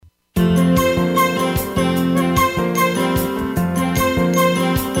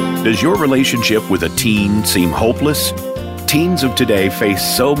Does your relationship with a teen seem hopeless? Teens of today face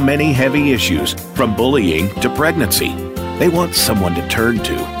so many heavy issues, from bullying to pregnancy. They want someone to turn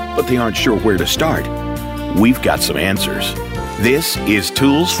to, but they aren't sure where to start. We've got some answers. This is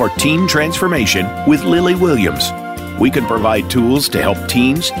Tools for Teen Transformation with Lily Williams. We can provide tools to help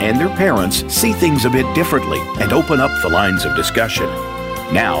teens and their parents see things a bit differently and open up the lines of discussion.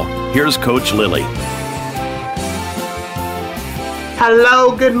 Now, here's Coach Lily.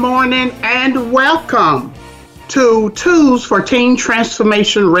 Hello, good morning, and welcome to Tools for Teen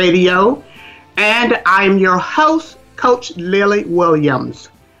Transformation Radio. And I'm your host, Coach Lily Williams.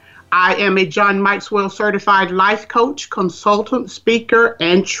 I am a John Maxwell certified life coach, consultant, speaker,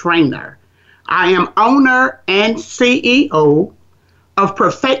 and trainer. I am owner and CEO of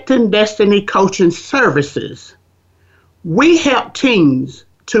Perfecting Destiny Coaching Services. We help teens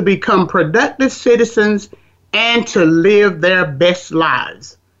to become productive citizens and to live their best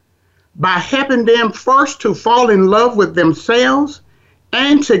lives by helping them first to fall in love with themselves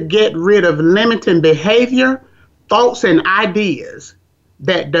and to get rid of limiting behavior, thoughts, and ideas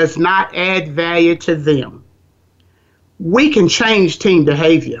that does not add value to them. We can change teen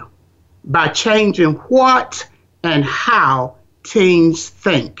behavior by changing what and how teens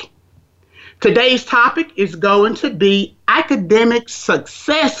think. Today's topic is going to be academic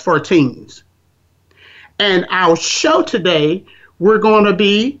success for teens. And our show today, we're going to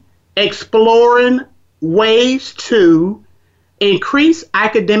be exploring ways to increase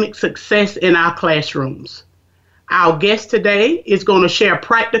academic success in our classrooms. Our guest today is going to share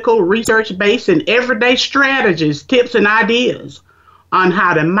practical, research-based, and everyday strategies, tips, and ideas on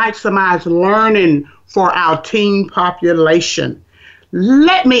how to maximize learning for our teen population.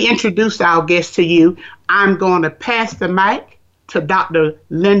 Let me introduce our guest to you. I'm going to pass the mic to Dr.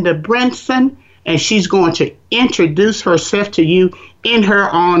 Linda Brinson, and she's going to introduce herself to you in her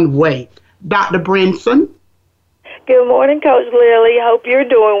own way. Dr. Brinson. Good morning, Coach Lily. Hope you're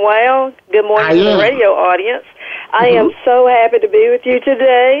doing well. Good morning to the radio audience. I am so happy to be with you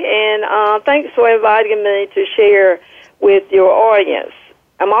today, and thanks for inviting me to share with your audience.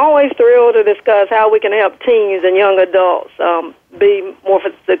 I'm always thrilled to discuss how we can help teens and young adults be more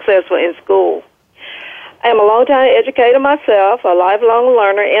successful in school. I am a long-time educator myself, a lifelong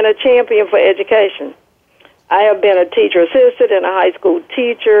learner, and a champion for education. I have been a teacher assistant and a high school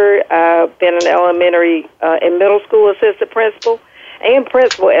teacher. I've been an elementary and middle school assistant principal and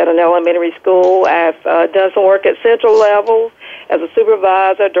principal at an elementary school. I've done some work at central level as a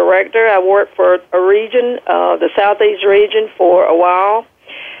supervisor, director. I worked for a region, the Southeast region, for a while.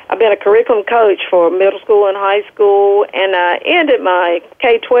 I've been a curriculum coach for middle school and high school, and I ended my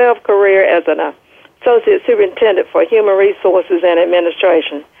K-12 career as an Associate Superintendent for Human Resources and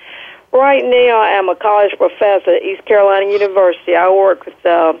Administration. Right now, I am a college professor at East Carolina University. I work with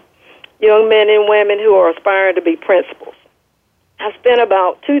young men and women who are aspiring to be principals. I spent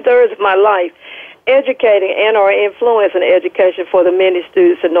about 2/3 of my life educating and or influencing education for the many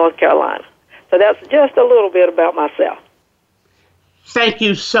students in North Carolina. So that's just a little bit about myself. Thank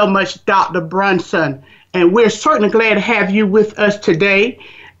you so much, Dr. Brinson. And we're certainly glad to have you with us today.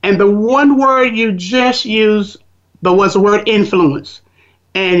 And the one word you just used was the word influence.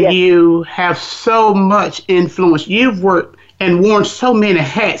 And yes, you have so much influence. You've worked and worn so many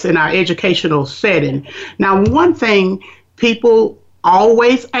hats in our educational setting. Now, one thing people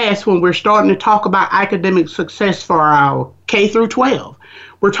always ask when we're starting to talk about academic success for our K through 12,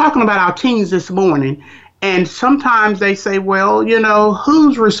 we're talking about our teens this morning. And sometimes they say, well, you know,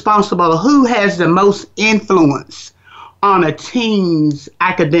 who's responsible? Who has the most influence on a teen's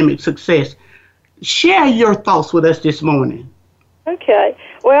academic success? Share your thoughts with us this morning. Okay.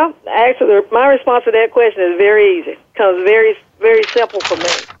 Well, actually, my response to that question is very easy. It comes very, very simple for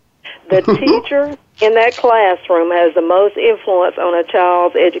me. The teacher in that classroom has the most influence on a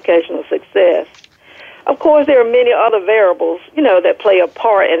child's educational success. Of course, there are many other variables, that play a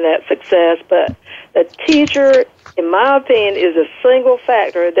part in that success, but the teacher, in my opinion, is a single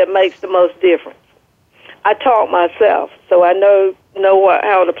factor that makes the most difference. I taught myself, so I know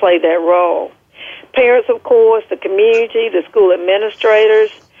how to play that role. Parents, of course, the community, the school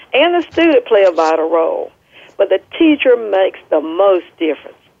administrators, and the student play a vital role. But the teacher makes the most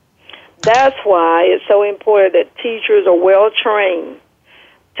difference. That's why it's so important that teachers are well trained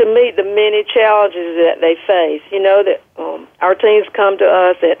to meet the many challenges that they face. That our teens come to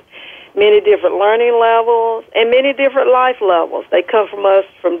us at many different learning levels and many different life levels. They come from us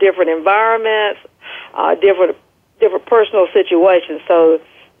from different environments, different personal situations. So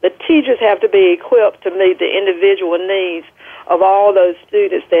the teachers have to be equipped to meet the individual needs of all those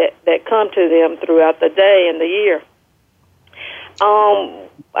students that come to them throughout the day and the year.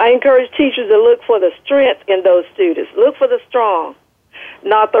 I encourage teachers to look for the strength in those students. Look for the strong,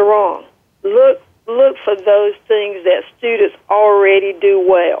 not the wrong. Look for those things that students already do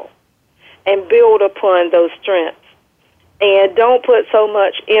well and build upon those strengths. And don't put so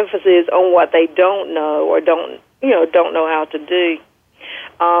much emphasis on what they don't know or don't know how to do.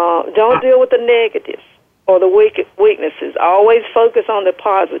 Don't deal with the negatives or the weaknesses. Always focus on the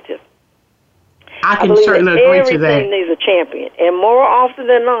positive. I can certainly agree to that. Everything needs a champion. And more often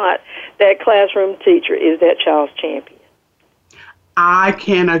than not, that classroom teacher is that child's champion. I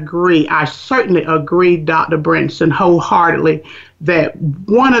can agree. I certainly agree, Dr. Brinson, wholeheartedly, that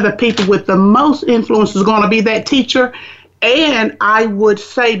one of the people with the most influence is going to be that teacher. And I would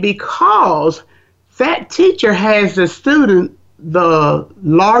say because that teacher has the student the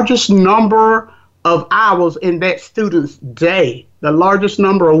largest number of hours in that student's day, the largest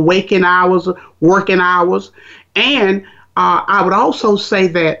number of waking hours, working hours. And I would also say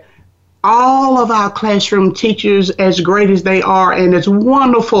that all of our classroom teachers, as great as they are and as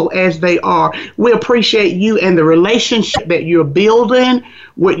wonderful as they are, we appreciate you and the relationship that you're building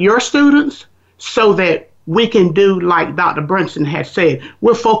with your students so that we can do like Dr. Brinson has said.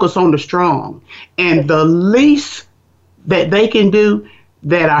 We'll focus on the strong. And the least that they can do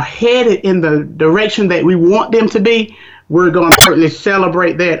that are headed in the direction that we want them to be, we're going to certainly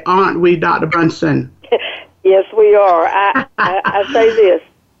celebrate that, aren't we, Dr. Brinson? Yes, we are. I say this.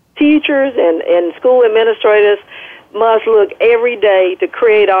 Teachers and school administrators must look every day to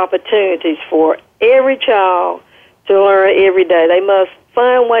create opportunities for every child to learn every day. They must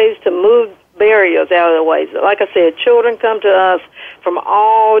find ways to move barriers out of the way. Like I said, children come to us from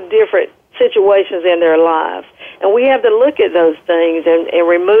all different situations in their lives, and we have to look at those things and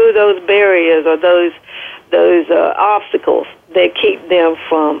remove those barriers or those obstacles that keep them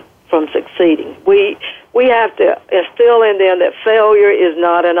from succeeding. We have to instill in them that failure is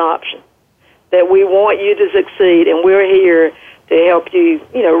not an option, that we want you to succeed, and we're here to help you,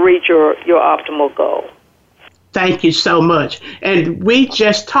 reach your optimal goal. Thank you so much. And we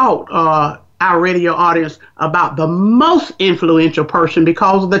just taught our radio audience about the most influential person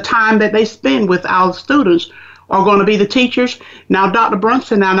because of the time that they spend with our students are going to be the teachers. Now, Dr.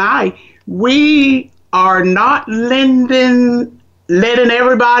 Brinson and I, we are not letting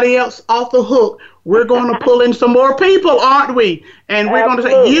everybody else off the hook. We're going to pull in some more people, aren't we? And we're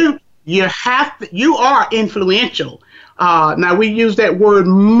Absolutely. going to say you are influential. Now, we use that word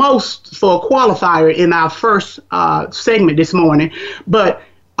most for a qualifier in our first segment this morning, but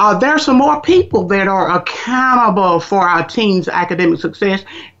there are some more people that are accountable for our team's academic success,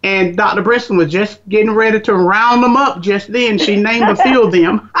 and Dr. Brinson was just getting ready to round them up just then. She named a few of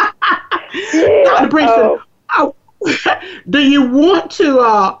them. Yeah. Dr. Brinson, do you want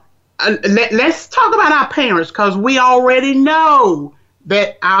to, let's talk about our parents, because we already know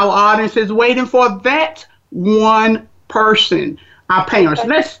that our audience is waiting for that one person, our parents. Okay.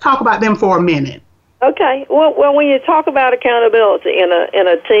 Let's talk about them for a minute. Okay. Well, when you talk about accountability in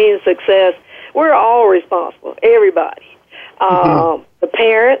a team's success, we're all responsible, everybody. The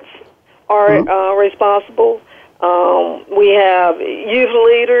parents are responsible. We have youth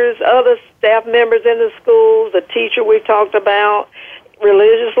leaders, other staff members in the schools, the teacher we've talked about,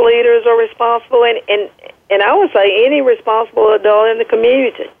 religious leaders are responsible, and I would say any responsible adult in the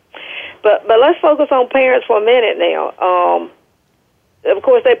community. But let's focus on parents for a minute now. Of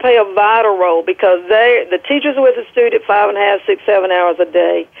course, they play a vital role because the teacher's with the student 5.5, 6, 7 hours a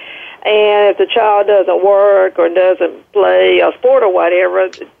day. And if the child doesn't work or doesn't play a sport or whatever,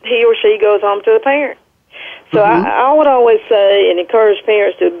 he or she goes home to the parent. So I would always say and encourage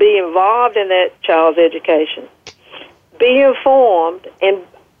parents to be involved in that child's education. Be informed and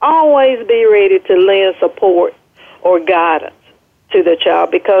always be ready to lend support or guidance to the child,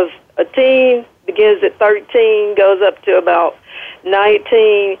 because a teen begins at 13, goes up to about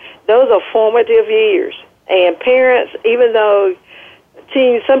 19. Those are formative years. And parents, even though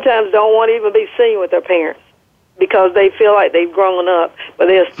teens sometimes don't want to even be seen with their parents because they feel like they've grown up, but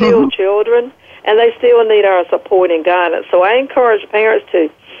they're still children, and they still need our support and guidance. So I encourage parents to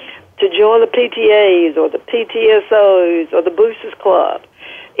join the PTAs or the PTSOs or the Boosters Club.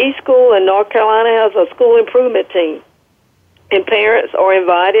 Each school in North Carolina has a school improvement team, and parents are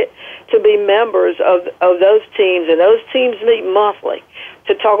invited to be members of those teams, and those teams meet monthly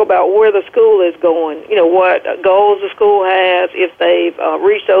to talk about where the school is going, what goals the school has, if they've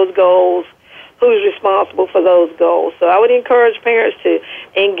reached those goals, who's responsible for those goals. So I would encourage parents to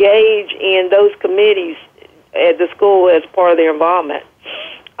engage in those committees at the school as part of their involvement.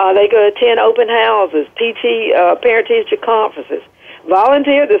 They go attend open houses, parent-teacher conferences,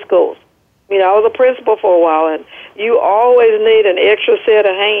 volunteer at the schools. I was a principal for a while, and you always need an extra set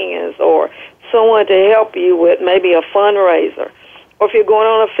of hands or someone to help you with maybe a fundraiser. Or if you're going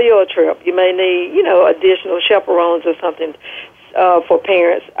on a field trip, you may need, additional chaperones or something for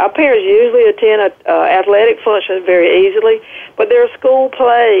parents. Our parents usually attend athletic functions very easily, but there are school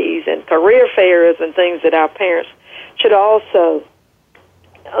plays and career fairs and things that our parents should also,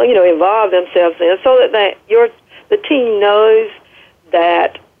 involve themselves in, so that the team knows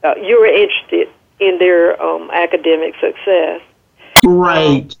that you're interested in their academic success.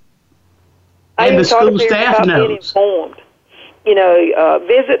 Right. And the school staff knows. Being informed.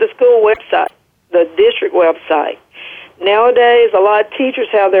 Visit the school website, the district website. Nowadays, a lot of teachers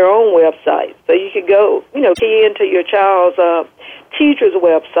have their own website, so you could go, key into your child's teacher's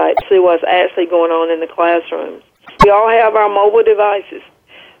website to see what's actually going on in the classrooms. We all have our mobile devices.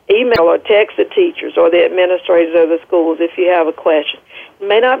 Email or text the teachers or the administrators of the schools if you have a question. You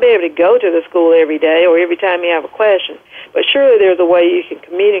may not be able to go to the school every day or every time you have a question, but surely there's a way you can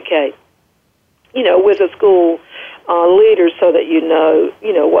communicate, with the school leaders so that you know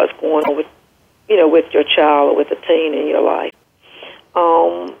what's going on with your child or with the teen in your life.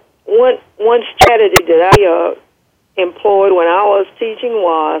 One strategy that I employed when I was teaching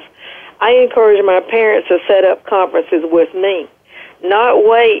was I encouraged my parents to set up conferences with me, not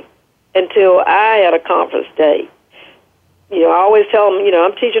wait until I had a conference date. I always tell them,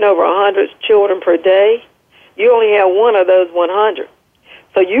 I'm teaching over 100 children per day. You only have one of those 100.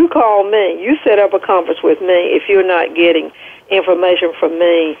 So you call me, you set up a conference with me if you're not getting information from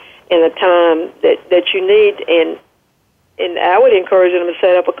me in the time that you need. And I would encourage them to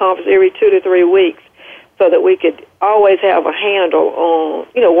set up a conference every 2 to 3 weeks so that we could always have a handle on,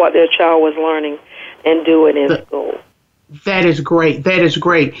 what their child was learning and doing in school. That is great. That is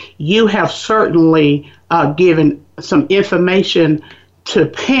great. You have certainly given some information to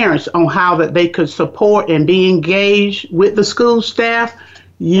parents on how that they could support and be engaged with the school staff.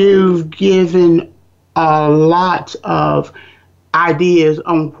 You've given a lot of ideas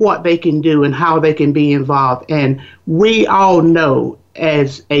on what they can do and how they can be involved. And we all know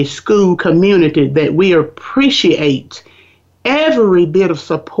as a school community that we appreciate every bit of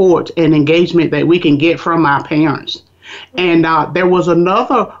support and engagement that we can get from our parents. And there was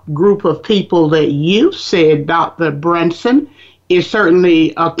another group of people that you said, Dr. Brinson, is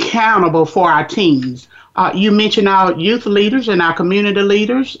certainly accountable for our teens. You mentioned our youth leaders and our community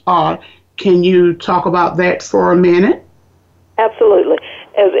leaders. Can you talk about that for a minute? Absolutely.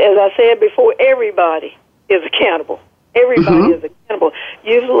 As I said before, everybody is accountable. Everybody is accountable.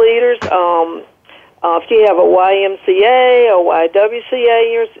 Youth leaders, if you have a YMCA or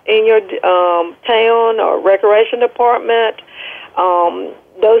YWCA in your town or recreation department,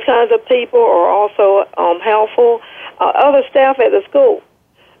 those kinds of people are also helpful. Other staff at the school.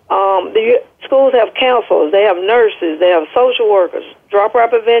 The schools have counselors, they have nurses, they have social workers, dropout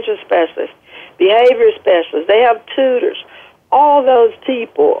prevention specialists, behavior specialists, they have tutors. All those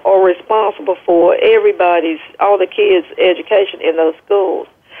people are responsible for all the kids' education in those schools.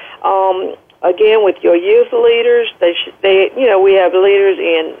 Again, with your youth leaders, we have leaders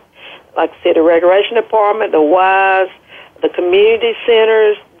in, like I said, the recreation department, the Ys, the community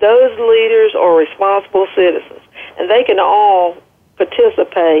centers. Those leaders are responsible citizens, and they can all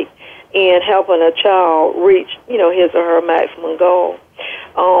participate in helping a child reach, his or her maximum goal.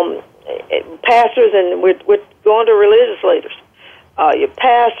 Pastors, and we're going to religious leaders, your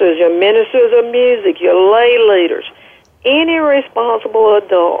pastors, your ministers of music, your lay leaders, any responsible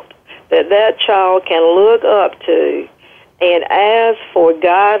adult that child can look up to and ask for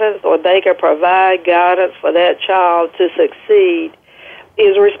guidance, or they can provide guidance for that child to succeed,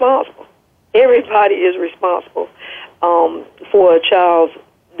 is responsible. Everybody is responsible for a child's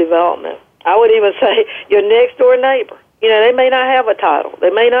development. I would even say your next door neighbor. They may not have a title.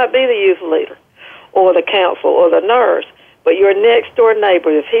 They may not be the youth leader or the counselor or the nurse, but your next door neighbor,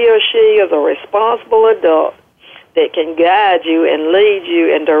 if he or she is a responsible adult that can guide you and lead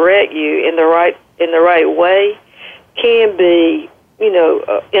you and direct you in the right way, can be,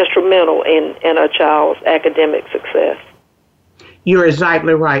 instrumental in a child's academic success. You're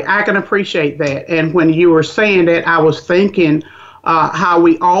exactly right. I can appreciate that. And when you were saying that, I was thinking how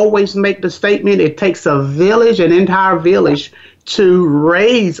we always make the statement, it takes a village, an entire village, to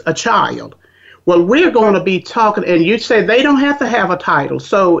raise a child. Well, we're going to be talking, and you said they don't have to have a title.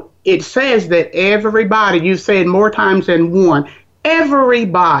 So it says that everybody, you said more times than one,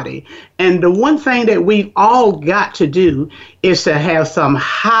 everybody. And the one thing that we've all got to do is to have some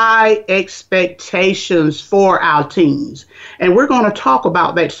high expectations for our teens. And we're going to talk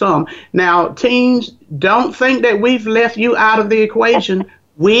about that some. Now, teens, don't think that we've left you out of the equation.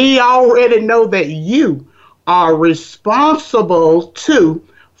 We already know that you are responsible too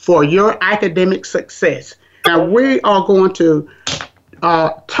for your academic success. Now, we are going to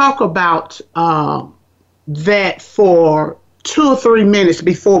talk about that for 2 or 3 minutes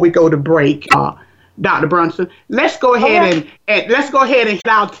before we go to break. Dr. Brinson, let's go ahead and let's go ahead and hit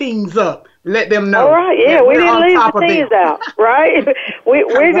our teens up. Let them know. All right, yeah, we didn't leave the teens out, right? We're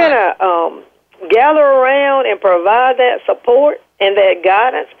going to gather around and provide that support and that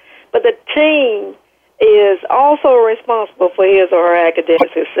guidance, but the teen is also responsible for his or her academic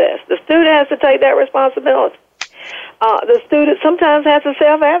success. The student has to take that responsibility. The student sometimes has to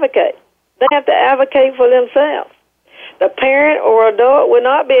self-advocate. They have to advocate for themselves. The parent or adult will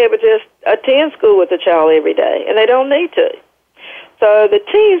not be able to just attend school with the child every day, and they don't need to. So the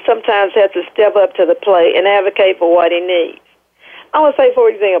teen sometimes has to step up to the plate and advocate for what he needs. I would say, for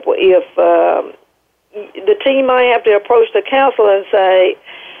example, if the teen might have to approach the counselor and say,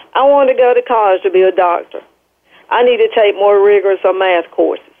 I want to go to college to be a doctor. I need to take more rigorous math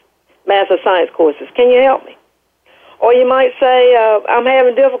or science courses. Can you help me? Or you might say, I'm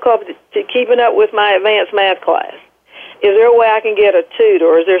having difficulty keeping up with my advanced math class. Is there a way I can get a tutor,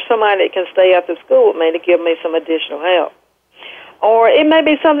 or is there somebody that can stay after school with me to give me some additional help? Or it may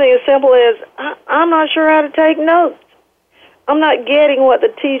be something as simple as, I'm not sure how to take notes. I'm not getting what the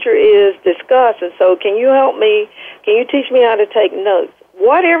teacher is discussing, so can you help me? Can you teach me how to take notes?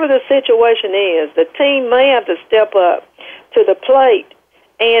 Whatever the situation is, the teen may have to step up to the plate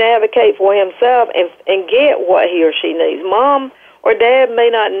and advocate for himself and get what he or she needs. Mom or dad may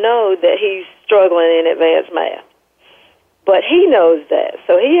not know that he's struggling in advanced math, but he knows that,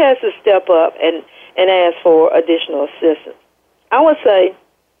 so he has to step up and ask for additional assistance. I would say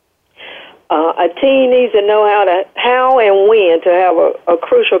a teen needs to know how and when to have a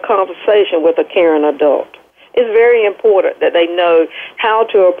crucial conversation with a caring adult. It's very important that they know how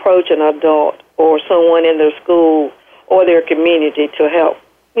to approach an adult or someone in their school or their community to help,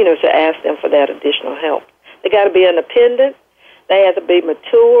 to ask them for that additional help. They got to be independent. They have to be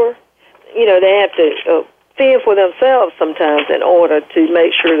mature. They have to fend for themselves sometimes in order to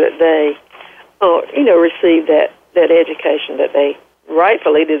make sure that they, receive that education that they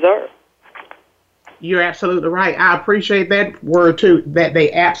rightfully deserve. You're absolutely right. I appreciate that word, too, that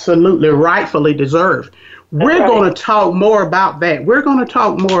they absolutely rightfully deserve. We're going to talk more about that. We're going to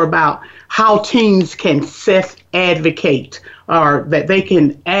talk more about how teens can self-advocate, or that they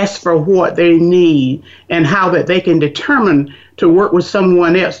can ask for what they need, and how that they can determine to work with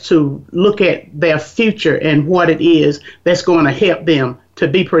someone else to look at their future and what it is that's going to help them to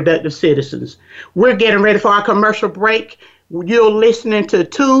be productive citizens. We're getting ready for our commercial break. You're listening to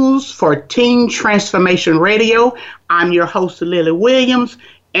Tools for Teen Transformation Radio. I'm your host, Lily Williams,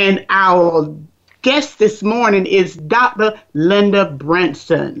 and our guest this morning is Dr. Linda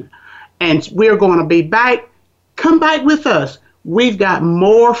Brinson. And we're going to be back. Come back with us. We've got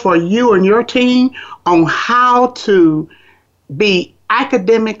more for you and your team on how to be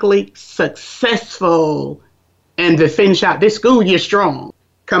academically successful and to finish out this school year strong.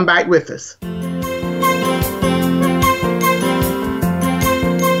 Come back with us.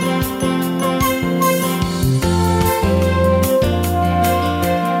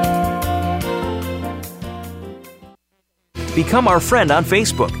 Become our friend on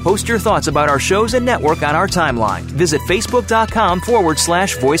Facebook. Post your thoughts about our shows and network on our timeline. Visit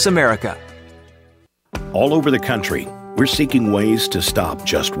facebook.com/Voice America. All over the country, we're seeking ways to stop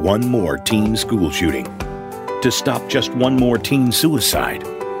just one more teen school shooting, to stop just one more teen suicide,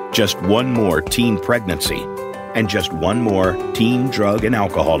 just one more teen pregnancy, and just one more teen drug and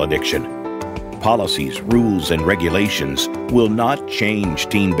alcohol addiction. Policies, rules, and regulations will not change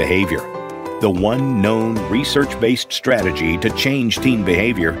teen behavior. The one known research-based strategy to change teen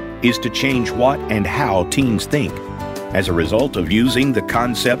behavior is to change what and how teens think. As a result of using the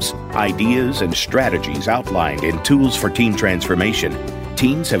concepts, ideas, and strategies outlined in Tools for Teen Transformation,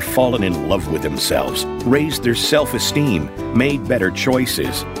 teens have fallen in love with themselves, raised their self-esteem, made better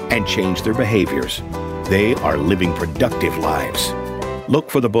choices, and changed their behaviors. They are living productive lives.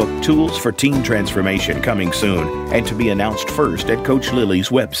 Look for the book Tools for Teen Transformation coming soon, and to be announced first at Coach Lily's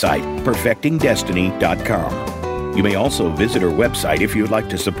website, perfectingdestiny.com. You may also visit her website if you'd like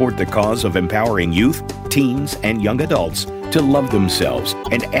to support the cause of empowering youth, teens, and young adults to love themselves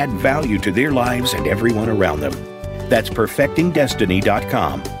and add value to their lives and everyone around them. That's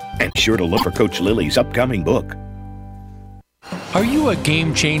perfectingdestiny.com. And be sure to look for Coach Lily's upcoming book. Are you a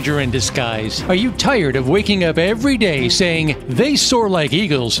game changer in disguise? Are you tired of waking up every day saying, they soar like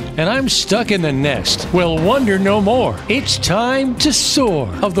eagles and I'm stuck in the nest? Well, wonder no more. It's time to soar.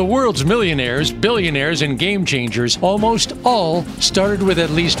 Of the world's millionaires, billionaires, and game changers, almost all started with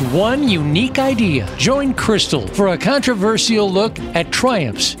at least one unique idea. Join Crystal for a controversial look at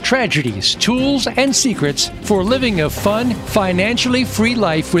triumphs, tragedies, tools, and secrets for living a fun, financially free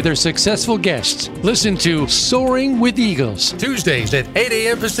life with her successful guests. Listen to Soaring with Eagles, Tuesdays at 8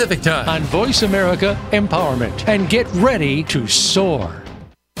 a.m. Pacific Time on Voice America Empowerment. And get ready to soar.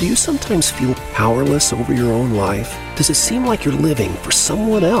 Do you sometimes feel powerless over your own life? Does it seem like you're living for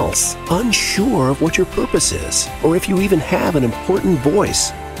someone else, unsure of what your purpose is, or if you even have an important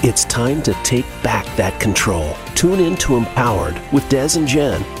voice? It's time to take back that control. Tune in to Empowered with Des and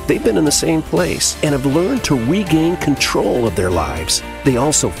Jen. They've been in the same place and have learned to regain control of their lives. They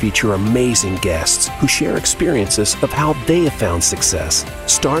also feature amazing guests who share experiences of how they have found success.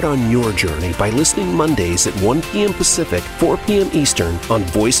 Start on your journey by listening Mondays at 1 p.m. Pacific, 4 p.m. Eastern on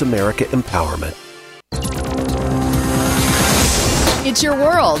Voice America Empowerment. It's your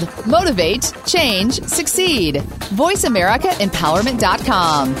world. Motivate, change, succeed.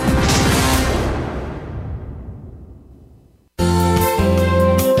 VoiceAmericaEmpowerment.com.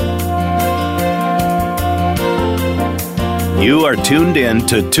 You are tuned in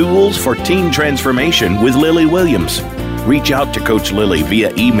to Tools for Teen Transformation with Lily Williams. Reach out to Coach Lily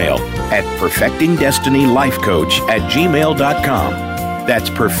via email at perfectingdestinylifecoach@gmail.com.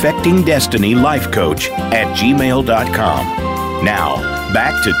 That's perfectingdestinylifecoach@gmail.com. Now,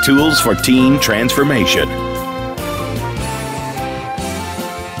 back to Tools for Teen Transformation.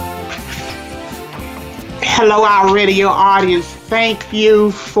 Hello, our radio audience. Thank you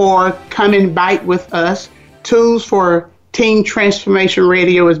for coming back with us. Tools for Teen Transformation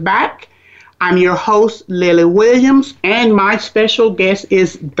Radio is back. I'm your host, Lily Williams, and my special guest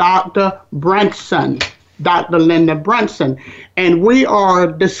is Dr. Brinson, Dr. Linda Brinson. And we are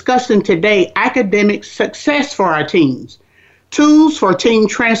discussing today academic success for our teens. Tools for Teen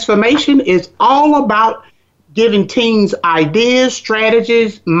Transformation is all about giving teens ideas,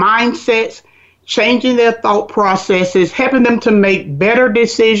 strategies, mindsets, changing their thought processes, helping them to make better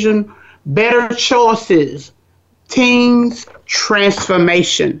decisions, better choices. Teens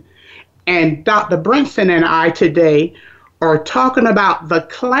transformation. And Dr. Brinson and I today are talking about the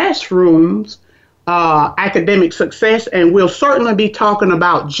classroom's academic success, and we'll certainly be talking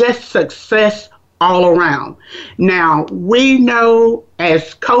about just success all around. Now, we know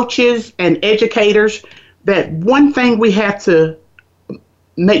as coaches and educators that one thing we have to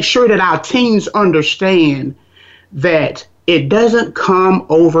make sure that our teens understand that it doesn't come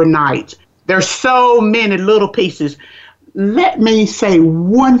overnight. There's so many little pieces. Let me say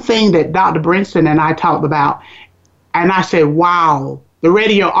one thing that Dr. Brinson and I talked about, and I said, wow, the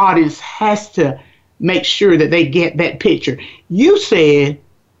radio audience has to make sure that they get that picture. You said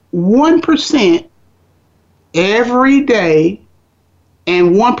 1% every day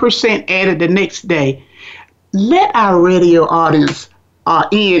and 1% added the next day. Let our radio audience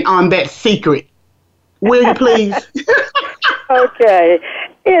in on that secret. Will you please? Okay.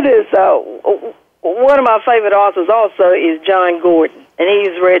 It is one of my favorite authors also is John Gordon, and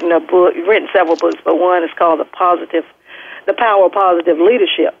he's written several books, but one is called The Power of Positive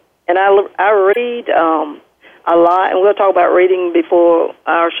Leadership. And I read a lot, and we'll talk about reading before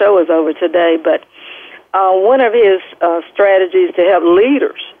our show is over today, but one of his strategies to help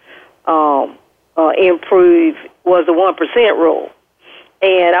leaders improve was the 1% rule.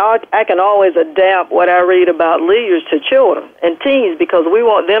 And I can always adapt what I read about leaders to children and teens because we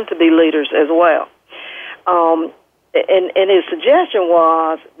want them to be leaders as well. And his suggestion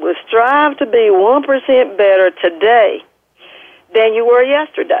was strive to be 1% better today than you were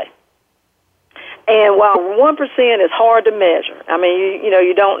yesterday. And while 1% is hard to measure, I mean,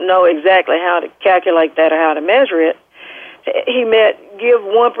 you don't know exactly how to calculate that or how to measure it, he meant give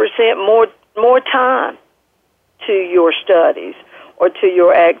 1% more time to your studies, or to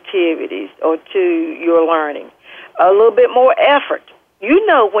your activities, or to your learning. A little bit more effort. You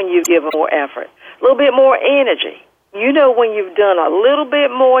know when you've given more effort. A little bit more energy. You know when you've done a little bit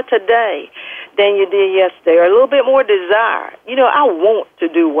more today than you did yesterday, or a little bit more desire. I want to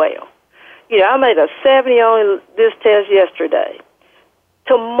do well. I made a 70 on this test yesterday.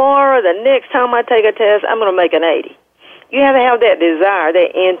 Tomorrow, the next time I take a test, I'm going to make an 80. You have to have that desire,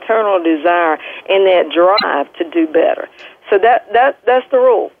 that internal desire, and that drive to do better. So that's the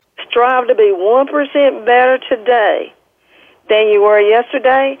rule. Strive to be 1% better today than you were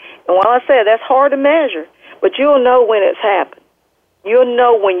yesterday. And while I say that's hard to measure, but you'll know when it's happened. You'll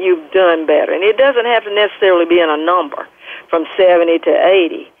know when you've done better. And it doesn't have to necessarily be in a number. from 70 to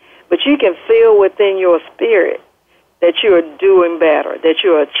 80. But you can feel within your spirit that you are doing better, that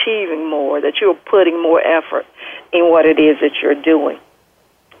you're achieving more, that you're putting more effort in what it is that you're doing.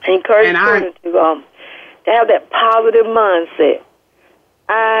 I encourage children to have that positive mindset.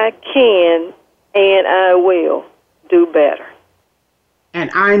 I can and I will do better. And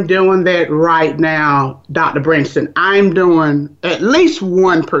I'm doing that right now, Dr. Brinson. I'm doing at least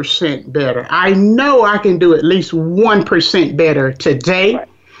 1% better. I know I can do at least 1% better today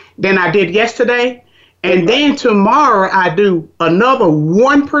than I did yesterday. And then tomorrow I do another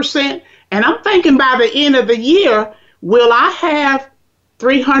 1%. And I'm thinking by the end of the year, will I have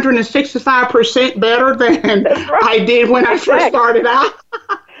 365% better than I did when I first started out?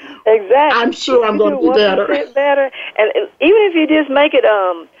 Exactly. I'm sure I'm going to be better. 1% better. And even if you just make it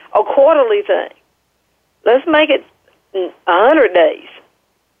a quarterly thing, let's make it 100 days.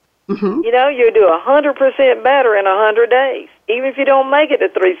 Mm-hmm. You know, you do 100% better in 100 days, even if you don't make it to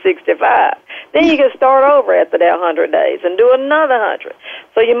 365. Then you can start over after that 100 days and do another 100.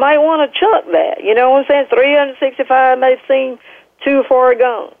 So you might want to chunk that. You know what I'm saying? 365 may seem too far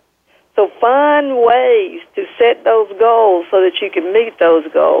gone. So find ways to set those goals so that you can meet those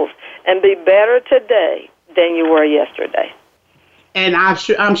goals and be better today than you were yesterday. And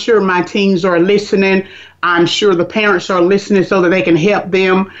I'm sure my teens are listening. I'm sure the parents are listening so that they can help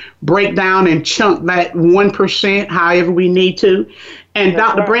them break down and chunk that 1% however we need to. And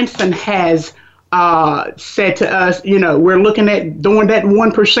That's Dr. Brinson has said to us, you know, we're looking at doing that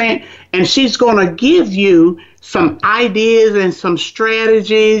 1%, and she's going to give you some ideas and some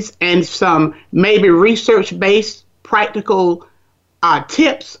strategies and some maybe research-based practical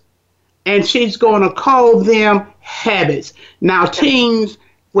tips, and she's going to call them habits. Now, teens,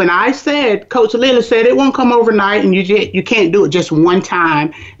 when I said, Coach Lily said it won't come overnight, and you can't do it just one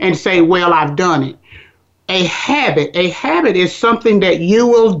time and say, well, I've done it. A habit is something that you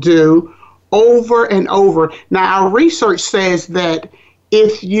will do over and over. Now, our research says that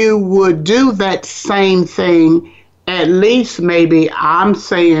if you would do that same thing, at least maybe I'm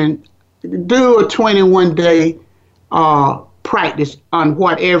saying do a 21-day practice on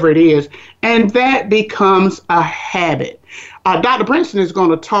whatever it is, and that becomes a habit. Dr. Brinson is going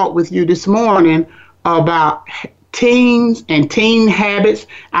to talk with you this morning about teens and teen habits.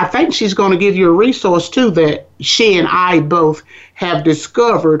 I think she's going to give you a resource too that she and I both have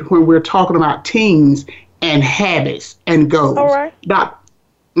discovered when we're talking about teens and habits and goals. All right. Dr.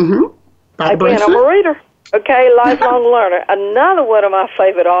 Again, Brinson? I'm a reader. Okay, lifelong learner. Another one of my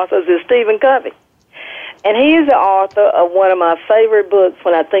favorite authors is Stephen Covey. And he's the author of one of my favorite books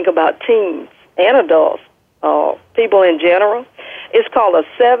when I think about teens and adults, people in general. It's called The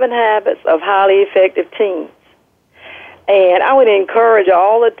 7 Habits of Highly Effective Teens. And I would encourage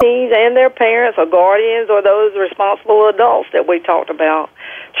all the teens and their parents or guardians or those responsible adults that we talked about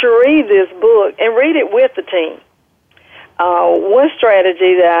to read this book and read it with the teen. One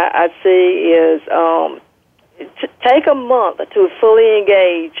strategy that I see is take a month to fully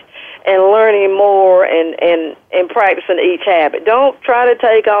engage in learning more and practicing each habit. Don't try to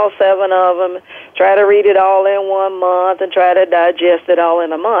take all 7 of them, try to read it all in 1 month, and try to digest it all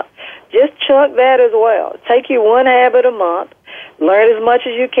in a month. Just chunk that as well. Take you 1 habit a month, learn as much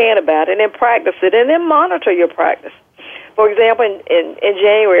as you can about it, and then practice it, and then monitor your practice. For example, in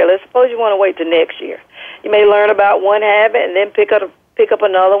January, let's suppose you want to wait till next year. You may learn about 1 habit and then pick up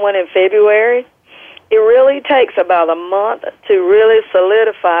another one in February. It really takes about a month to really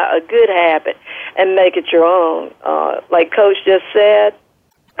solidify a good habit and make it your own. Like Coach just said,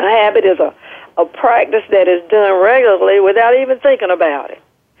 a habit is a practice that is done regularly without even thinking about it.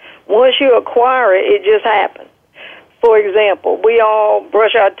 Once you acquire it, it just happens. For example, we all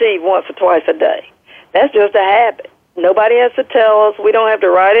brush our teeth once or twice a day. That's just a habit. Nobody has to tell us. We don't have to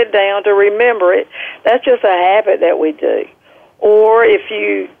write it down to remember it. That's just a habit that we do. Or if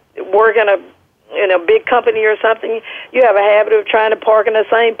you work in a big company or something, you have a habit of trying to park in the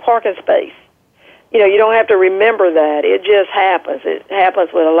same parking space. You know, you don't have to remember that. It just happens. It happens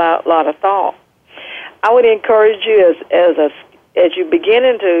with a lot of thought. I would encourage you as you begin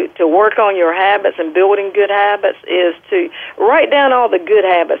to work on your habits and building good habits is to write down all the good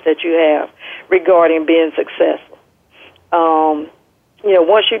habits that you have regarding being successful.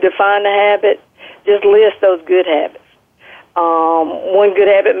 Once you define the habit, just list those good habits. One good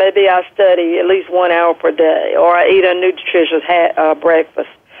habit may be I study at least 1 hour per day, or I eat a nutritious breakfast,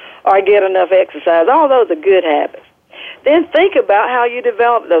 or I get enough exercise. All those are good habits. Then think about how you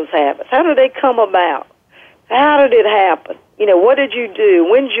develop those habits. How did they come about? How did it happen? What did you do?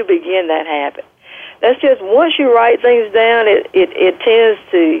 When did you begin that habit? That's just, once you write things down, it tends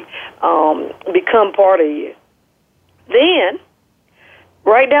to become part of you. Then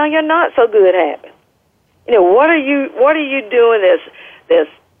write down your not so good habits. What are you doing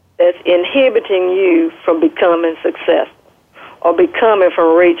that's inhibiting you from becoming successful or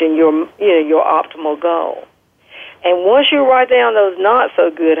from reaching your optimal goal? And once you write down those not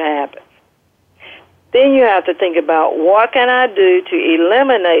so good habits, then you have to think about what can I do to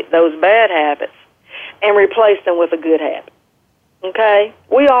eliminate those bad habits and replace them with a good habit. Okay?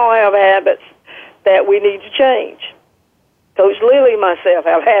 We all have habits that we need to change. Coach Lily and myself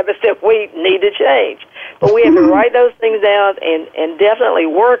have habits that we need to change. But we have to write those things down and definitely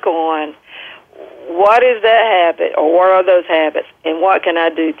work on what is that habit or what are those habits and what can I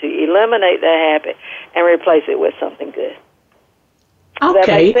do to eliminate that habit and replace it with something good. Does that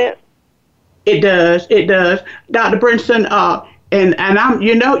make sense? It does. Dr. Brinson, and I'm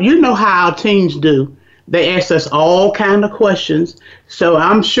you know how our teens do. They ask us all kind of questions. So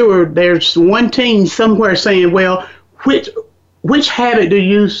I'm sure there's one teen somewhere saying, well, which habit do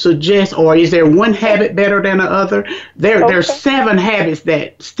you suggest, or is there one habit better than the other? There's 7 habits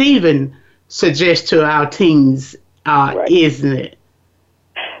that Stephen suggests to our teens, right. Isn't it?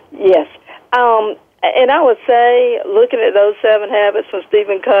 Yes. And I would say, looking at those 7 habits from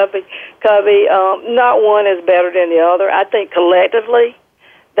Stephen Covey, not one is better than the other. I think collectively,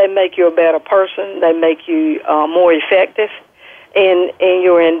 they make you a better person. They make you more effective in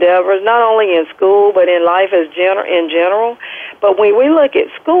your endeavors, not only in school, but in life in general. But when we look at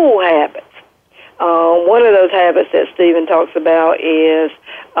school habits, one of those habits that Stephen talks about is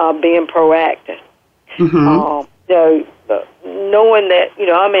being proactive. Mm-hmm. Knowing that,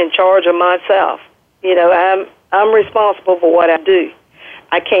 I'm in charge of myself. I'm responsible for what I do.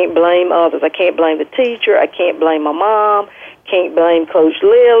 I can't blame others. I can't blame the teacher. I can't blame my mom. Can't blame Coach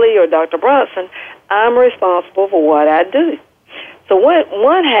Lily or Dr. Brinson. I'm responsible for what I do. So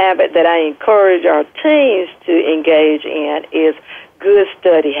one habit that I encourage our teens to engage in is good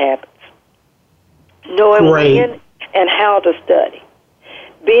study habits. Knowing when and how to study.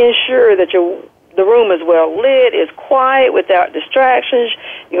 Being sure that the room is well lit, is quiet without distractions.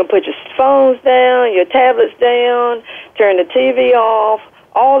 You can put your phones down, your tablets down, turn the TV off,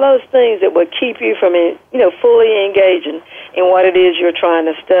 all those things that would keep you from, fully engaging in what it is you're trying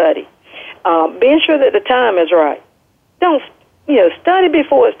to study. Being sure that the time is right. Don't, study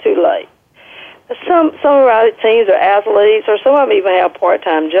before it's too late. Some of our teens are athletes, or some of them even have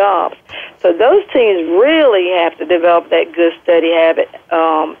part-time jobs. So those teens really have to develop that good study habits,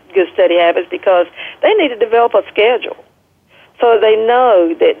 because they need to develop a schedule so they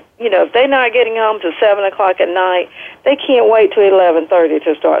know that, if they're not getting home till 7 o'clock at night, they can't wait till 11:30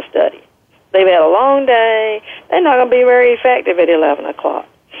 to start studying. They've had a long day. They're not going to be very effective at 11 o'clock.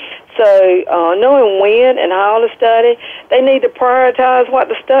 So knowing when and how to study, they need to prioritize what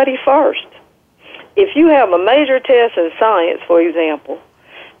to study first. If you have a major test in science, for example,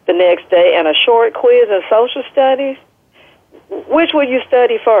 the next day, and a short quiz in social studies, which will you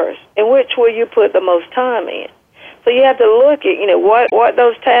study first, and which will you put the most time in? So you have to look at, what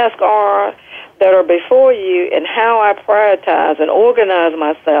those tasks are that are before you, and how I prioritize and organize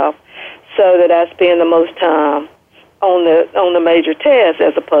myself so that I spend the most time on the major test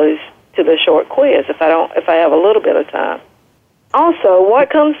as opposed to the short quiz if I have a little bit of time. Also, what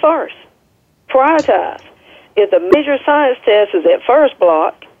comes first? Prioritize. If the major science test is at first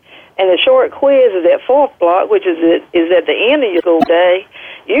block and the short quiz is at fourth block, which is at the end of your school day,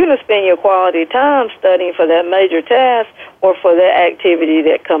 you're going to spend your quality time studying for that major task or for that activity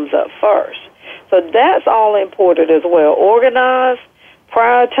that comes up first. So that's all important as well. Organize,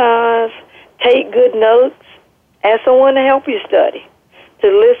 prioritize, take good notes, ask someone to help you study, to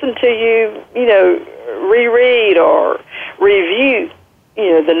listen to you, reread or review,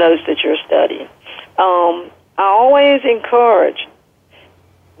 the notes that you're studying. I always encourage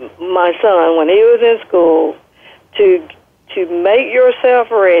my son, when he was in school, to make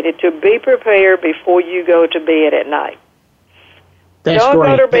yourself ready, to be prepared before you go to bed at night. Don't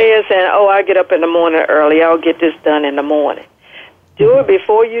go to bed saying, I get up in the morning early, I'll get this done in the morning. Do it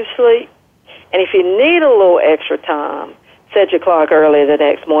before you sleep. And if you need a little extra time, set your clock early the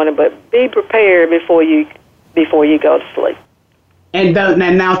next morning, but be prepared before you go to sleep. And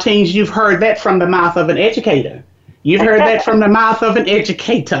now, teens, you've heard that from the mouth of an educator. You've heard that from the mouth of an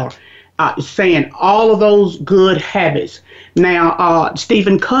educator, saying all of those good habits. Now,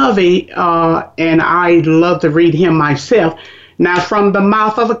 Stephen Covey, and I love to read him myself. Now, from the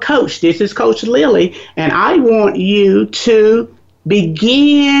mouth of a coach, this is Coach Lily, and I want you to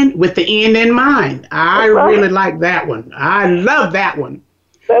begin with the end in mind. I really like that one. I love that one.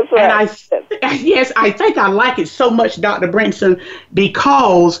 That's right. And yes, I think I like it so much, Dr. Brinson,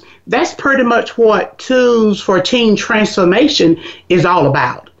 because that's pretty much what Tools for Teen Transformation is all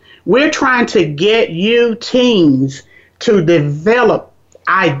about. We're trying to get you teens to develop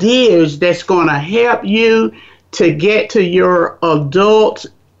ideas that's going to help you to get to your adult,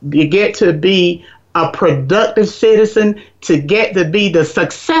 you get to be a productive citizen, to get to be the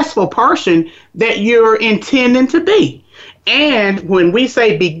successful person that you're intending to be. And when we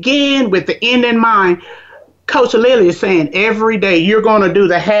say begin with the end in mind, Coach Lily is saying every day you're going to do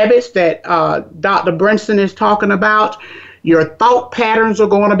the habits that Dr. Brinson is talking about. Your thought patterns are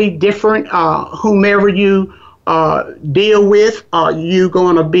going to be different. Whomever you deal with, you're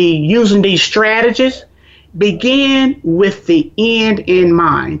going to be using these strategies. Begin with the end in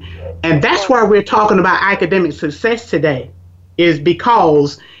mind. And that's why we're talking about academic success today, is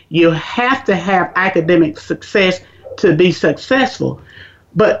because you have to have academic success to be successful.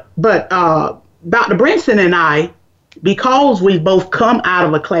 But Dr. Brinson and I, because we both come out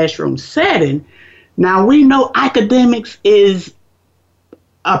of a classroom setting, now we know academics is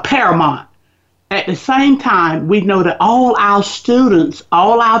a paramount. At the same time, we know that all our students,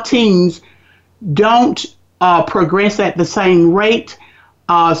 all our teens don't progress at the same rate.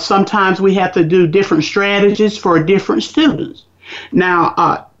 Sometimes we have to do different strategies for different students.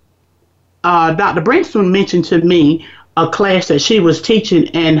 Now, Dr. Brinson mentioned to me a class that she was teaching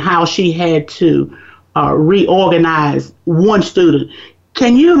and how she had to reorganize one student.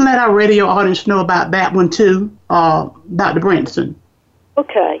 Can you let our radio audience know about that one too, Dr. Brinson?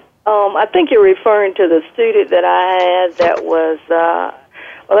 Okay. I think you're referring to the student that I had that was,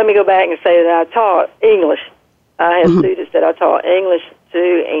 well, let me go back and say that I taught English. I had students that I taught English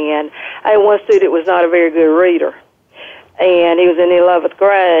to, and I had one student that was not a very good reader. And he was in the 11th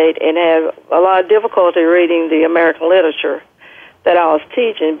grade and had a lot of difficulty reading the American literature that I was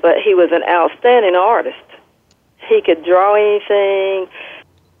teaching, but he was an outstanding artist. He could draw anything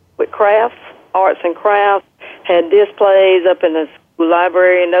with crafts, arts and crafts, had displays up in the school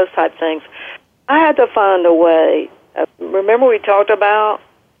library and those type of things. I had to find a way. Remember we talked about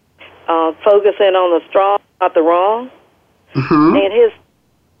focusing on the strong, not the wrong? Mm-hmm. And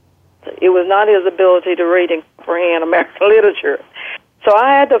it was not his ability to read and comprehend American literature. So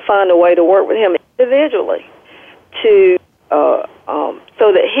I had to find a way to work with him individually to so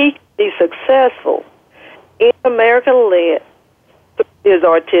that he could be successful in American lit through his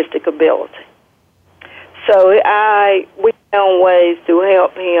artistic ability. So we found ways to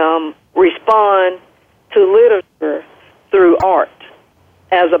help him respond to literature through art,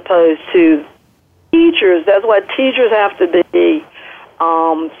 as opposed to teachers. That's why teachers have to be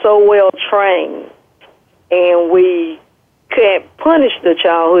so well trained, and we can't punish the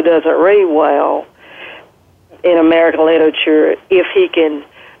child who doesn't read well in American literature if he can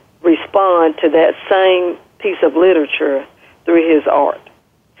respond to that same piece of literature through his art.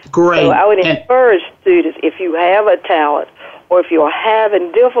 Great. So I would encourage students, if you have a talent or if you're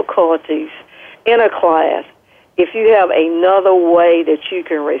having difficulties in a class, if you have another way that you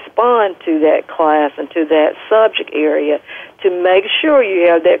can respond to that class and to that subject area, to make sure you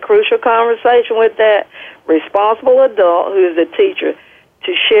have that crucial conversation with that responsible adult who is a teacher,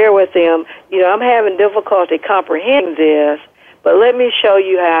 to share with them, I'm having difficulty comprehending this, but let me show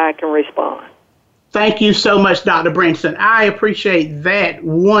you how I can respond. Thank you so much, Dr. Brinson. I appreciate that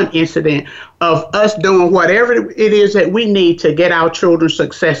one incident of us doing whatever it is that we need to get our children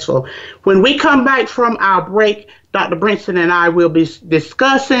successful. When we come back from our break, Dr. Brinson and I will be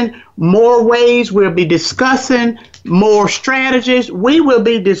discussing more ways. We'll be discussing more strategies. We will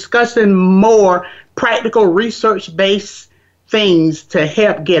be discussing more practical research-based things to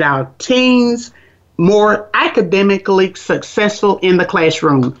help get our teens more academically successful in the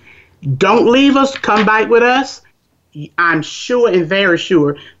classroom. Don't leave us. Come back with us. I'm sure and very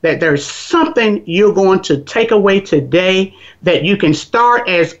sure that there's something you're going to take away today that you can start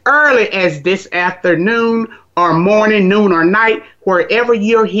as early as this afternoon or morning, noon, or night, wherever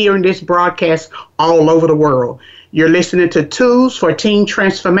you're hearing this broadcast all over the world. You're listening to Tools for Teen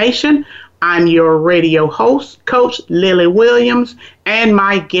Transformation. I'm your radio host, Coach Lily Williams, and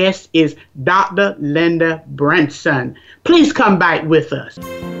my guest is Dr. Linda Brinson. Please come back with us.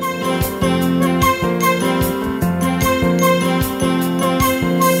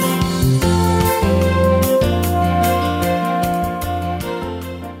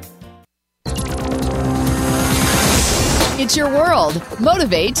 It's your world.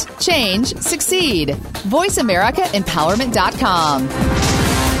 Motivate, change, succeed. VoiceAmericaEmpowerment.com.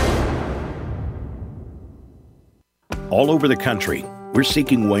 All over the country, we're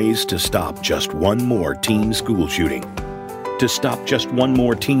seeking ways to stop just one more teen school shooting. to stop just one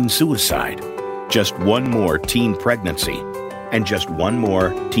more teen suicide, just one more teen pregnancy, and just one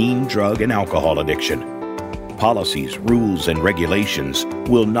more teen drug and alcohol addiction. Policies, rules, and regulations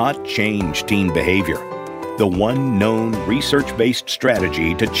will not change teen behavior. The one known research-based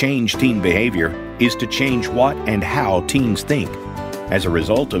strategy to change teen behavior is to change what and how teens think. As a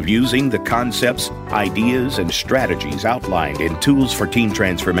result of using the concepts, ideas, and strategies outlined in Tools for Teen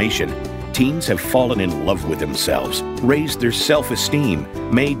Transformation, teens have fallen in love with themselves, raised their self-esteem,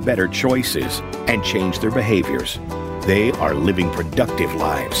 made better choices, and changed their behaviors. They are living productive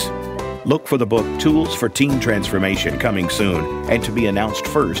lives. Look for the book Tools for Teen Transformation coming soon and to be announced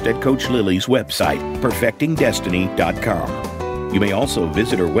first at Coach Lily's website, perfectingdestiny.com. You may also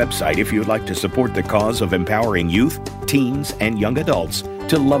visit her website if you would like to support the cause of empowering youth, teens, and young adults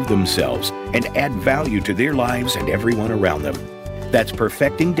to love themselves and add value to their lives and everyone around them. That's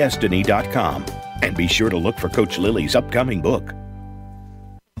perfectingdestiny.com. And be sure to look for Coach Lily's upcoming book.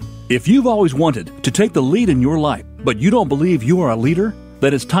 If you've always wanted to take the lead in your life, but you don't believe you are a leader,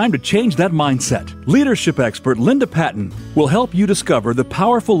 then it's time to change that mindset. Leadership expert Linda Patton will help you discover the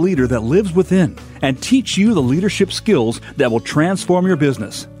powerful leader that lives within and teach you the leadership skills that will transform your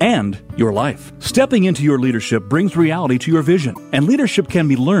business and your life. Stepping into your leadership brings reality to your vision, and leadership can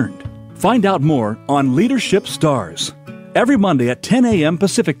be learned. Find out more on Leadership Stars. Every Monday at 10 a.m.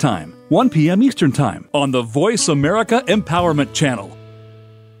 Pacific Time, 1 p.m. Eastern Time on the Voice America Empowerment Channel.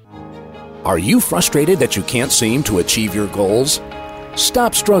 Are you frustrated that you can't seem to achieve your goals?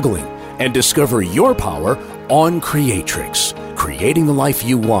 Stop struggling and discover your power on Creatrix, Creating the Life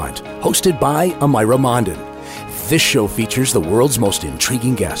You Want, hosted by Amira Mondin. This show features the world's most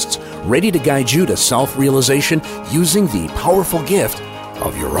intriguing guests, ready to guide you to self-realization using the powerful gift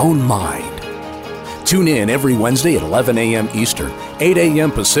of your own mind. Tune in every Wednesday at 11 a.m. Eastern, 8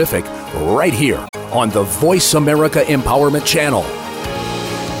 a.m. Pacific, right here on the Voice America Empowerment Channel.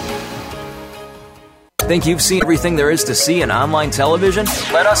 Think you've seen everything there is to see in online television?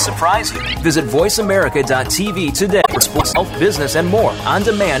 Let us surprise you. Visit voiceamerica.tv today for sports, health, business, and more on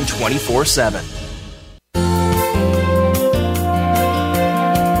demand 24/7.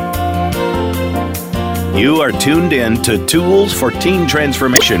 You are tuned in to Tools for Teen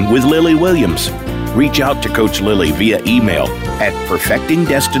Transformation with Lily Williams. Reach out to Coach Lily via email at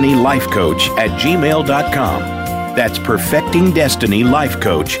perfectingdestinylifecoach@gmail.com. That's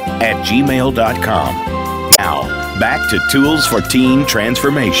perfectingdestinylifecoach@gmail.com. Now, back to Tools for Teen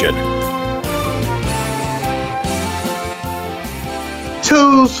Transformation.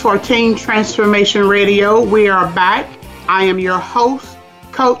 Tools for Teen Transformation Radio. We are back. I am your host,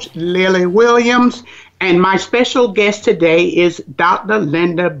 Coach Lily Williams, and my special guest today is Dr.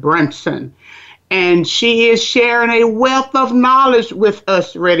 Linda Brinson. And she is sharing a wealth of knowledge with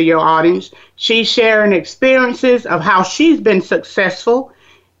us, radio audience. She's sharing experiences of how she's been successful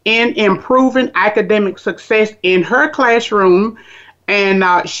in improving academic success in her classroom. And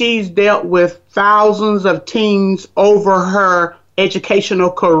she's dealt with thousands of teens over her educational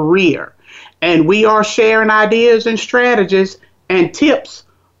career. And we are sharing ideas and strategies and tips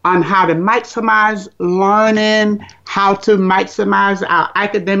on how to maximize learning, how to maximize our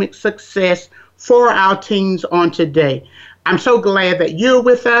academic success for our teens on today. I'm so glad that you're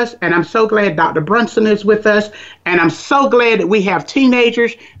with us, and I'm so glad Dr. Brinson is with us, and I'm so glad that we have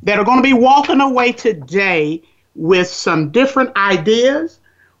teenagers that are going to be walking away today with some different ideas,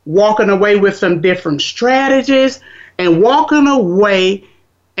 walking away with some different strategies, and walking away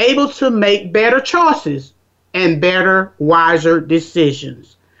able to make better choices and better, wiser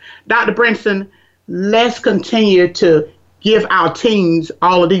decisions. Dr. Brinson, let's continue to give our teens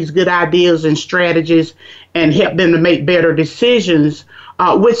all of these good ideas and strategies and help them to make better decisions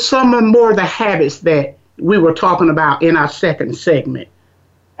with some of more of the habits that we were talking about in our second segment.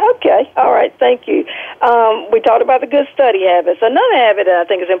 Okay. All right. Thank you. We talked about the good study habits. Another habit that I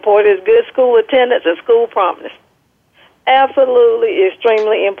think is important is good school attendance and school promptness. Absolutely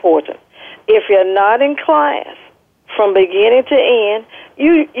extremely important. If you're not in class from beginning to end,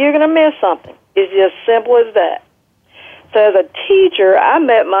 you're going to miss something. It's just simple as that. So as a teacher, I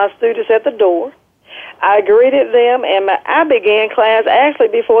met my students at the door. I greeted them, and I began class actually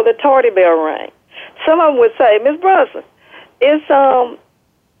before the tardy bell rang. Some of them would say, Miss Brinson, it's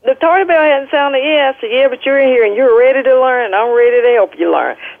the tardy bell hadn't sounded yet. I said, yeah, but you're in here and you're ready to learn, and I'm ready to help you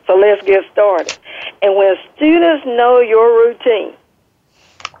learn. So let's get started. And when students know your routine,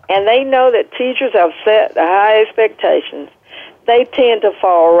 and they know that teachers have set the high expectations, they tend to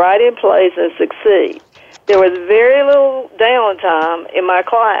fall right in place and succeed. There was very little downtime in my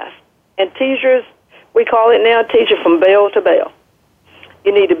class. And teachers, we call it now teacher from bell to bell.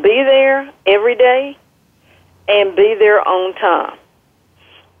 You need to be there every day and be there on time.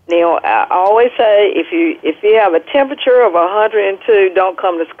 Now, I always say if you have a temperature of 102, don't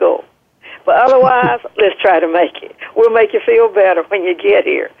come to school. But otherwise, let's try to make it. We'll make you feel better when you get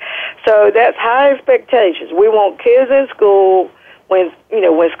here. So that's high expectations. We want kids in school when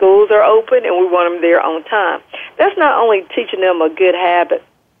schools are open, and we want them there on time. That's not only teaching them a good habit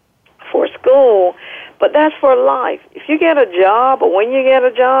for school, but that's for life. If you get a job, or when you get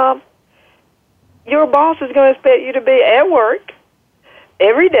a job, your boss is going to expect you to be at work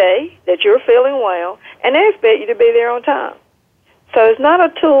every day that you're feeling well, and they expect you to be there on time. So it's not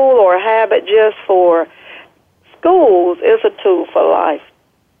a tool or a habit just for schools. It's a tool for life.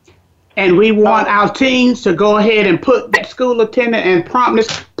 And we want our teens to go ahead and put that school attendant and promptness,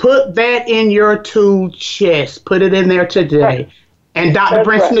 put that in your tool chest. Put it in there today. Right. And Dr.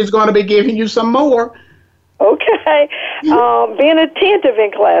 Brinson is going to be giving you some more. Okay. Being attentive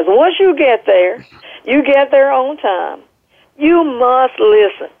in class. Once you get there on time. You must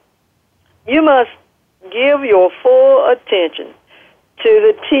listen. You must give your full attention to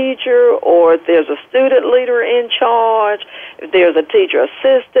the teacher, or if there's a student leader in charge, if there's a teacher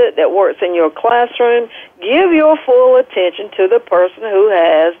assistant that works in your classroom, give your full attention to the person who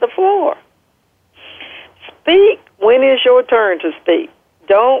has the floor. Speak when it's your turn to speak.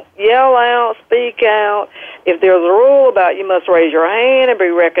 Don't yell out, speak out. If there's a rule about you must raise your hand and be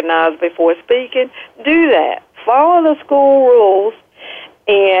recognized before speaking, do that. Follow the school rules,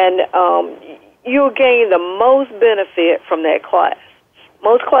 and you'll gain the most benefit from that class.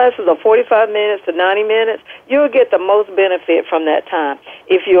 Most classes are 45 minutes to 90 minutes. You'll get the most benefit from that time.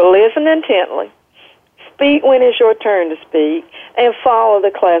 If you listen intently, speak when it's your turn to speak, and follow the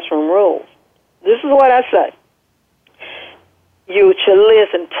classroom rules. This is what I say. You should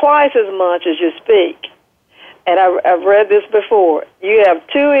listen twice as much as you speak. And I've read this before. You have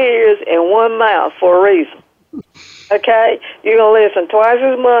 2 ears and 1 mouth for a reason. Okay? You're going to listen twice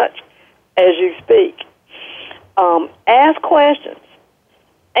as much as you speak. Ask questions.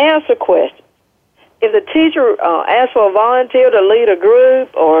 Answer questions. If the teacher asks for a volunteer to lead a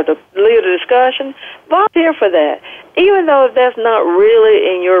group or to lead a discussion, volunteer for that. Even though that's not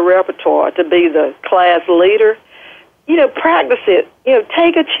really in your repertoire to be the class leader, practice it.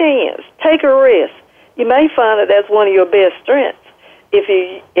 Take a chance. Take a risk. You may find that that's one of your best strengths if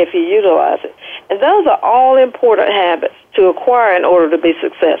you utilize it. And those are all important habits to acquire in order to be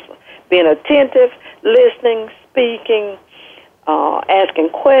successful. Being attentive, listening, speaking, asking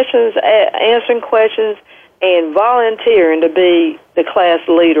questions, answering questions, and volunteering to be the class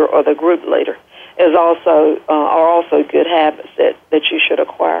leader or the group leader are also good habits that you should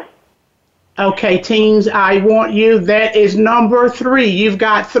acquire. Okay, teens, I want you. That is number 3. You've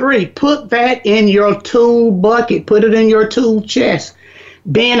got 3. Put that in your tool bucket. Put it in your tool chest.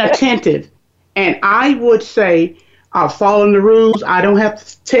 Being attentive. And I would say, following the rules. I don't have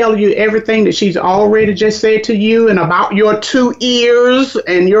to tell you everything that she's already just said to you and about your 2 ears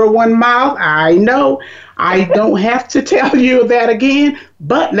and your 1 mouth. I know. I don't have to tell you that again.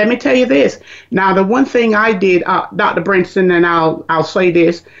 But let me tell you this. Now, the one thing I did, Dr. Brinson, and I'll say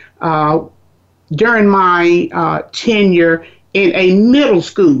this, during my tenure in a middle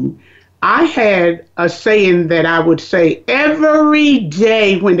school, I had a saying that I would say every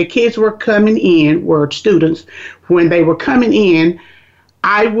day when the kids were coming in, were students, when they were coming in,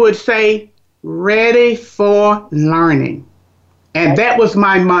 I would say, ready for learning. And that was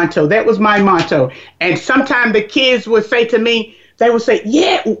my motto. And sometimes the kids would say to me, they would say,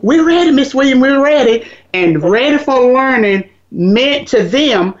 yeah, we're ready, Miss Williams, we're ready. And ready for learning meant to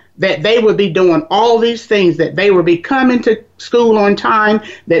them that they would be doing all these things, that they would be coming to school on time,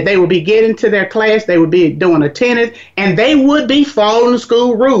 that they would be getting to their class, they would be doing attendance, and they would be following the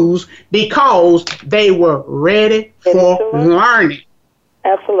school rules because they were ready for learning.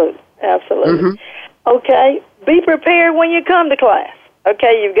 Absolutely. Mm-hmm. Okay, be prepared when you come to class.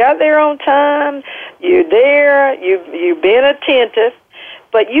 Okay, you got there on time, you're there, you've been attentive,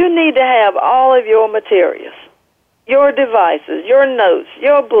 but you need to have all of your materials. Your devices, your notes,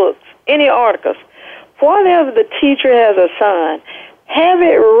 your books, any articles, whatever the teacher has assigned, have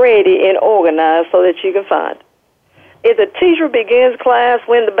it ready and organized so that you can find it. If the teacher begins class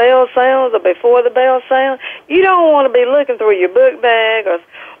when the bell sounds or before the bell sounds, you don't want to be looking through your book bag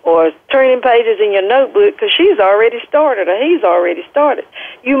or turning pages in your notebook because she's already started or he's already started.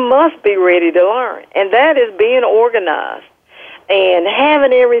 You must be ready to learn, and that is being organized and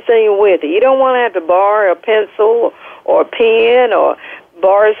having everything with you. You don't want to have to borrow a pencil or a pen or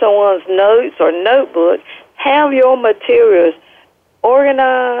borrow someone's notes or notebook. Have your materials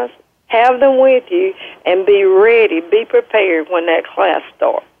organized, have them with you, and be ready, be prepared when that class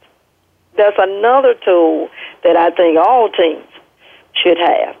starts. That's another tool that I think all teens should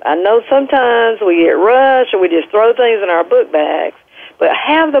have. I know sometimes we get rushed or we just throw things in our book bags, but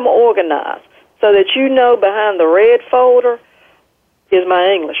have them organized so that you know behind the red folder is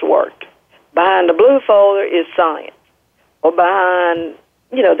my English work. Behind the blue folder is science. Or behind,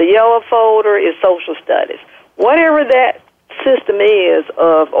 the yellow folder is social studies. Whatever that system is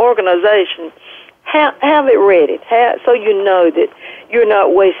of organization, have it ready so you know that you're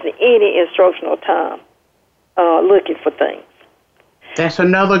not wasting any instructional time looking for things. That's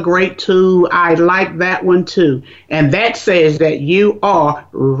another great tool. I like that one too. And that says that you are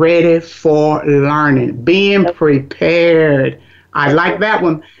ready for learning, being prepared. I like that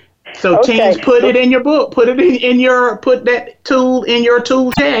one. So teens, put it in your book. Put that tool in your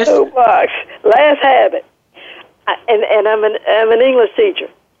tool chest. Oh gosh. Last habit. And I'm an English teacher.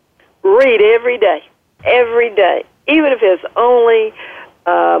 Read every day. Every day. Even if it's only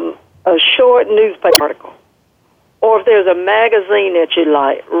a short newspaper article. Or if there's a magazine that you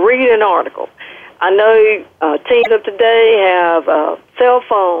like, read an article. I know teens of today have cell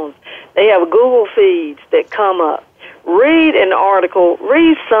phones. They have Google feeds that come up. Read an article.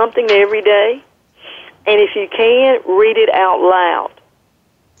 Read something every day. And if you can, read it out loud.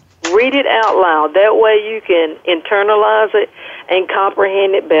 Read it out loud. That way you can internalize it and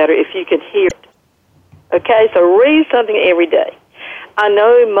comprehend it better if you can hear it. Okay, so read something every day. I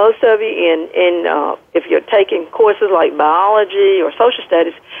know most of you if you're taking courses like biology or social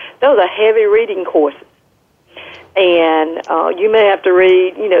studies, those are heavy reading courses. And you may have to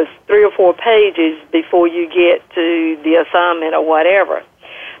read, 3 or 4 pages before you get to the assignment or whatever.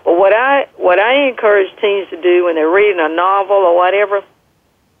 But what I encourage teens to do when they're reading a novel or whatever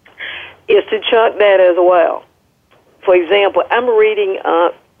is to chunk that as well. For example, I'm reading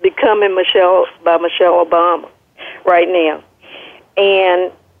Becoming Michelle by Michelle Obama right now.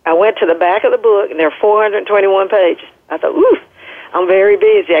 And I went to the back of the book, and there are 421 pages. I thought, ooh, I'm very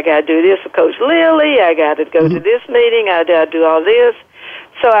busy. I got to do this for Coach Lily. I got to go to this meeting. I got to do all this.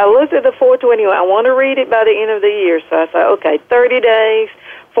 So I looked at the 421. I want to read it by the end of the year. So I thought, okay, 30 days,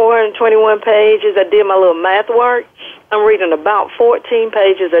 421 pages. I did my little math work. I'm reading about 14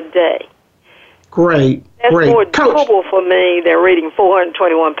 pages a day. Great. That's more doable for me than reading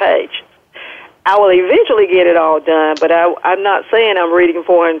 421 pages. I will eventually get it all done, but I'm not saying I'm reading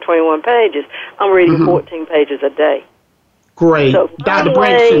 421 pages. I'm reading 14 pages a day. Great. So Dr.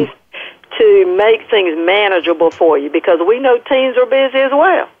 ways Brinson. to make things manageable for you, because we know teens are busy as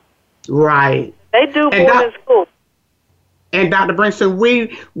well. Right. They do more in school. And Dr. Brinson,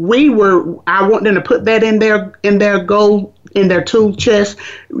 I want them to put that in their tool chest.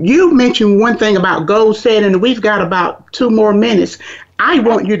 You mentioned one thing about goal setting, and we've got about 2 more minutes. I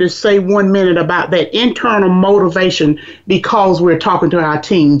want you to say 1 minute about that internal motivation, because we're talking to our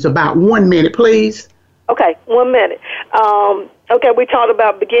teens. About 1 minute, please. Okay, 1 minute. Okay, we talked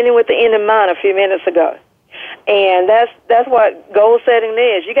about beginning with the end in mind a few minutes ago. And that's what goal setting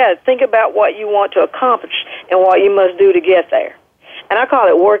is. You got to think about what you want to accomplish and what you must do to get there. And I call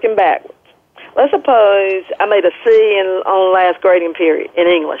it working backwards. Let's suppose I made a C on last grading period in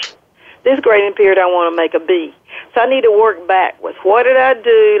English. This grading period I want to make a B. So I need to work backwards. What did I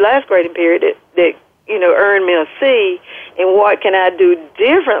do last grading period that earned me a C, and what can I do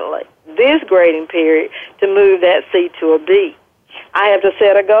differently this grading period to move that C to a B? I have to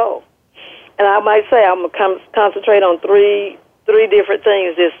set a goal. And I might say I'm going to concentrate on three different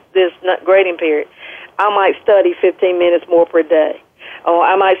things this grading period. I might study 15 minutes more per day. Or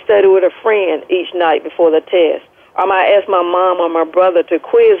I might study with a friend each night before the test. Or I might ask my mom or my brother to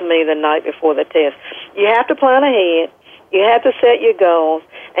quiz me the night before the test. You have to plan ahead. You have to set your goals.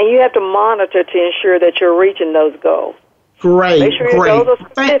 And you have to monitor to ensure that you're reaching those goals. Great, Make sure your goals are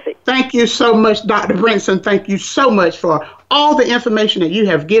specific. Thank you so much, Dr. Brinson. Thank you so much for all the information that you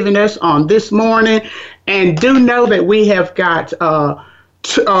have given us on this morning. And do know that we have got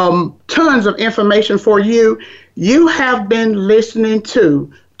tons of information for you. You have been listening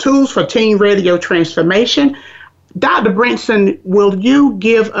to Tools for Teen Radio Transformation. Dr. Brinson, will you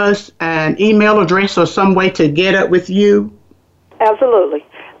give us an email address or some way to get up with you? Absolutely.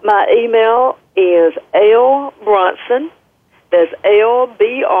 My email is lbrunson, that's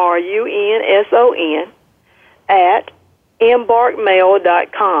LBRUNSON, at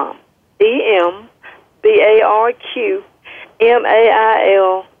embarkmail.com,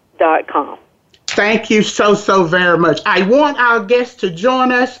 EMBARQMAIL.com. Thank you so very much. I want our guests to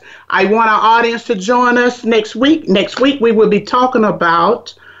join us. I want our audience to join us next week. Next week, we will be talking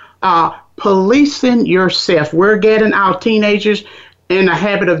about policing yourself. We're getting our teenagers in the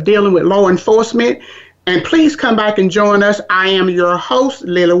habit of dealing with law enforcement. And please come back and join us. I am your host,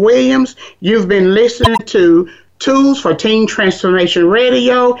 Lily Williams. You've been listening to Tools for Teen Transformation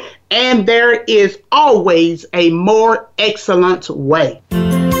Radio, and there is always a more excellent way.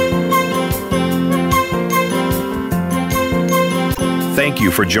 Thank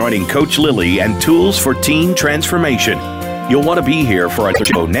you for joining Coach Lily and Tools for Teen Transformation. You'll want to be here for our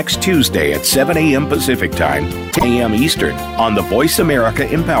show next Tuesday at 7 a.m. Pacific Time, 10 a.m. Eastern on the Voice America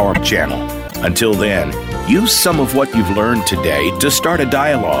Empowerment Channel. Until then, use some of what you've learned today to start a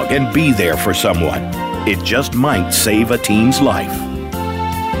dialogue and be there for someone. It just might save a teen's life.